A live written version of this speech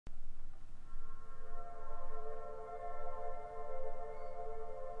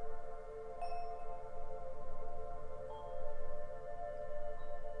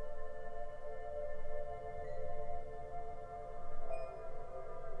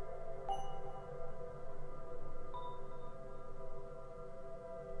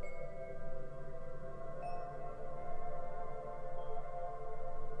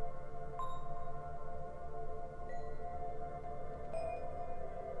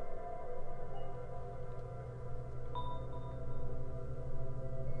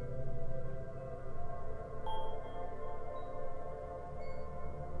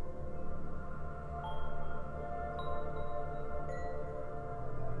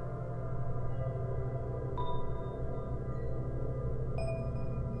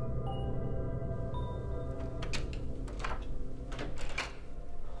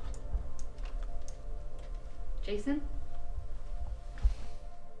Jason?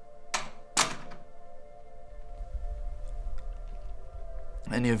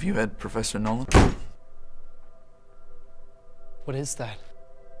 Any of you had Professor Nolan? What is that?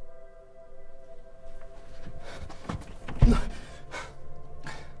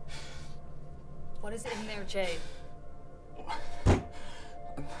 What is in there, Jay?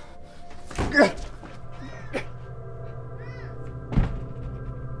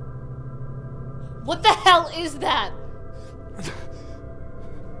 What the hell is that?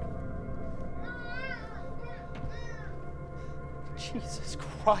 Jesus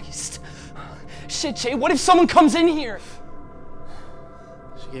Christ. Shit, Jay, what if someone comes in here?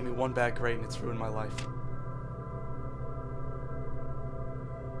 She gave me one bad grade and it's ruined my life.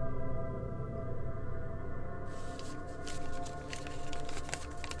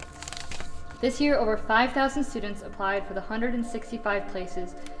 This year, over 5,000 students applied for the 165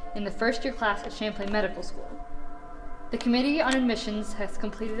 places in the first-year class at Champlain Medical School. The Committee on Admissions has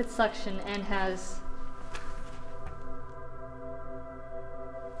completed its selection and has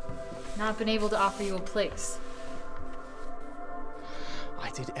not been able to offer you a place. I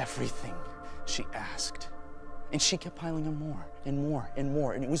did everything she asked. And she kept piling on more and more and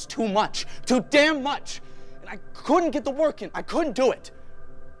more. And it was too much. Too damn much. And I couldn't get the work in. I couldn't do it.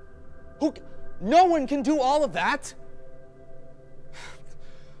 No one can do all of that.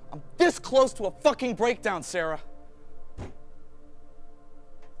 I'm this close to a fucking breakdown, Sarah.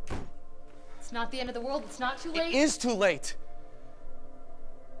 It's not the end of the world. It's not too late. It is too late.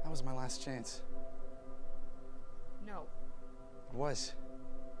 That was my last chance. No. It was.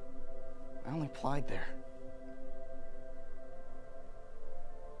 I only applied there.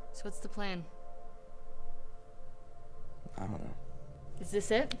 So what's the plan? I don't know. Is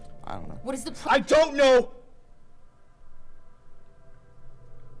this it? I don't know. What is the plan? I don't know!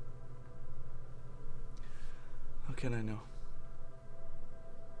 How can I know?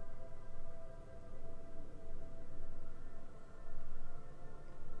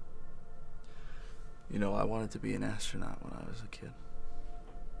 You know, I wanted to be an astronaut when I was a kid.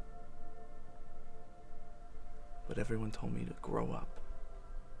 But everyone told me to grow up.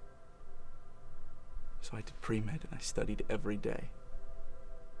 So I did pre-med and I studied every day.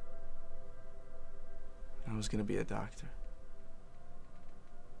 I was gonna be a doctor.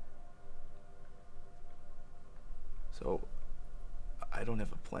 So, I don't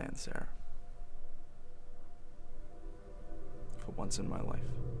have a plan, Sarah. For once in my life.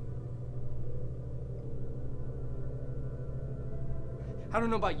 I don't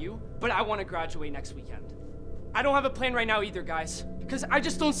know about you, but I want to graduate next weekend. I don't have a plan right now either, guys, because I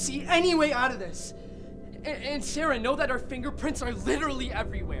just don't see any way out of this. And Sarah, know that our fingerprints are literally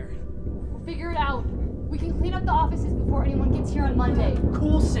everywhere. We'll figure it out. We can clean up the offices before anyone gets here on Monday.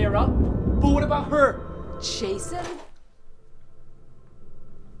 Cool, Sarah. But what about her? Jason?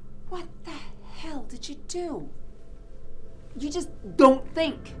 What the hell did you do? You just don't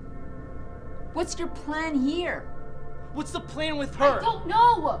think. What's your plan here? What's the plan with her? I don't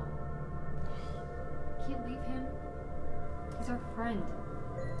know! Can't leave him. He's our friend.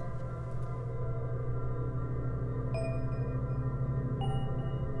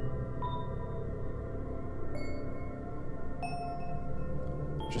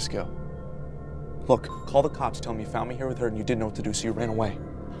 Just go. Look, call the cops, tell them you found me here with her and you didn't know what to do, so you ran away.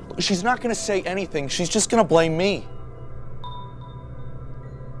 Look, she's not gonna say anything, she's just gonna blame me.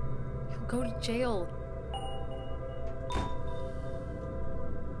 He'll go to jail.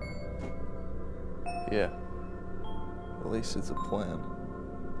 Yeah. At least it's a plan.